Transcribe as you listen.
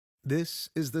This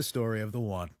is the story of the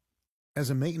one. As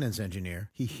a maintenance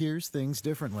engineer, he hears things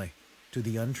differently. To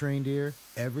the untrained ear,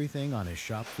 everything on his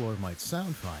shop floor might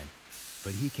sound fine,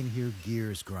 but he can hear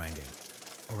gears grinding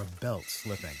or a belt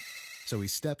slipping. So he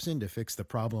steps in to fix the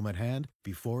problem at hand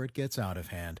before it gets out of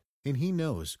hand. And he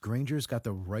knows Granger's got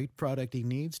the right product he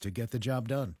needs to get the job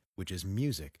done, which is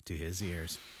music to his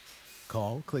ears.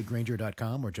 Call, click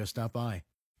Granger.com, or just stop by.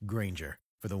 Granger,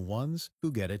 for the ones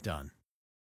who get it done.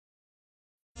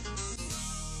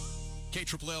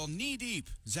 KLL Knee Deep,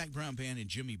 Zach Brown Band and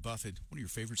Jimmy Buffett. One of your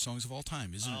favorite songs of all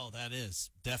time, isn't it? Oh, that is.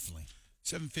 Definitely.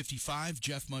 7:55,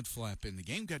 Jeff Mudflap in the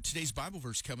game. Got today's Bible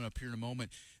verse coming up here in a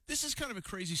moment. This is kind of a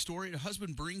crazy story. A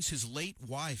husband brings his late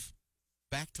wife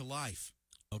back to life.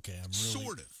 Okay, I'm really...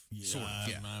 Sort of.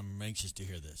 Yeah. I'm anxious to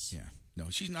hear this. Yeah. No,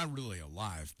 she's not really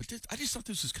alive. But I just thought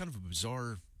this was kind of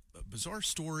a bizarre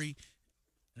story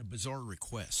and a bizarre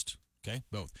request. Okay.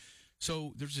 Both.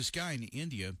 So there's this guy in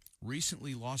India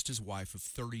recently lost his wife of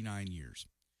 39 years.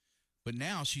 But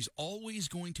now she's always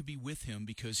going to be with him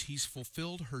because he's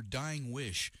fulfilled her dying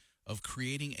wish of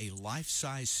creating a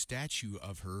life-size statue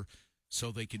of her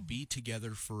so they could be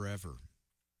together forever.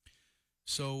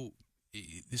 So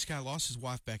this guy lost his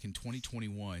wife back in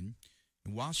 2021,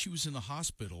 and while she was in the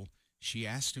hospital, she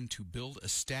asked him to build a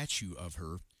statue of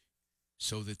her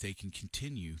so that they can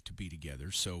continue to be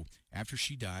together. So after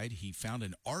she died, he found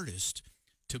an artist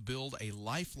to build a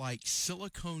lifelike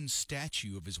silicone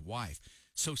statue of his wife.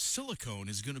 So silicone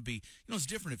is going to be, it's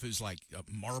different if it was like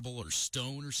marble or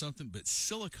stone or something, but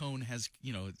silicone has,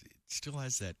 it still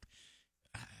has that,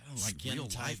 like skin real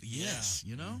type. life. Yes,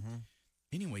 Mm-hmm.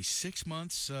 Anyway, 6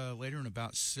 months later and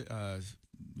about,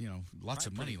 lots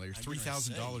of money later,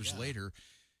 $3,000 later,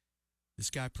 this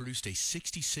guy produced a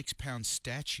 66-pound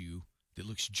statue that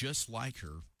looks just like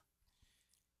her.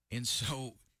 And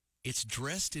so it's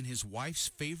dressed in his wife's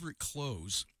favorite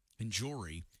clothes and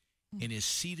jewelry and is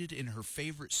seated in her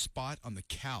favorite spot on the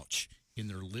couch in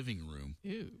their living room.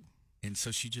 Ew. And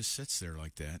so she just sits there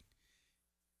like that.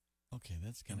 Okay,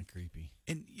 that's kind of creepy.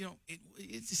 And,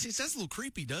 it sounds a little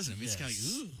creepy, doesn't it? Yes. It's kind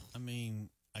of, ooh. I mean,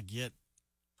 I get,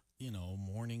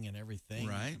 mourning and everything.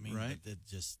 Right, I mean, right. But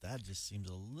that just seems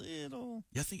a little...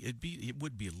 Yeah, I think it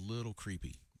would be a little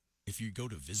creepy if you go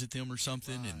to visit them or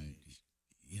something and,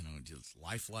 just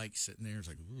lifelike sitting there. It's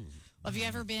like, ooh. Well, have you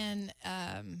ever been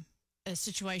a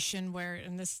situation where,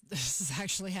 and this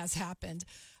actually has happened,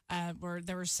 where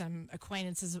there were some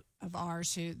acquaintances of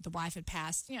ours who the wife had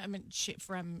passed,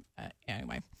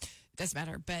 anyway, it doesn't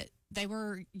matter, but they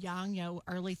were young,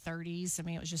 early 30s. I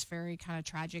mean, it was just very kind of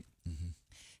tragic. Mm-hmm.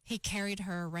 He carried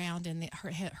her around in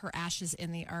her ashes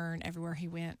in the urn everywhere he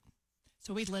went.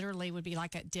 So we literally would be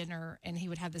like at dinner and he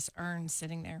would have this urn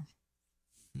sitting there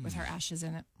with her ashes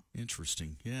in it.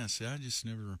 Interesting. Yeah, see, I just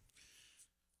never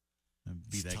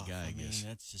be It's that tough. guy, I mean, guess.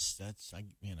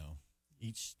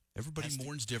 Each... Everybody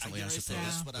mourns differently, I suppose.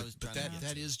 That's what I was but trying to get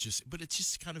that to. is just, but it's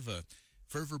just kind of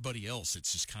for everybody else,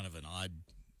 it's just kind of an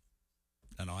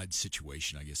odd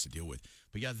situation, I guess, to deal with.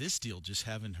 But yeah, this deal, just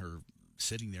having her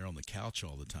sitting there on the couch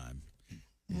all the time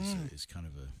is kind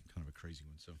of a crazy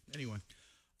one. So anyway,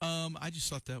 I just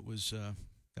thought that was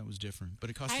different, but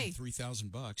it cost him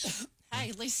 $3,000. Hey,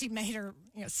 at least he made her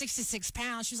 66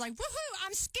 pounds. She was like, woohoo,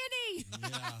 I'm skinny.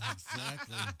 Yeah,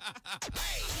 exactly.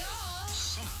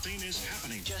 Something is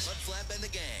happening. Just Mudflap and the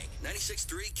gang.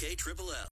 96.3 KLL.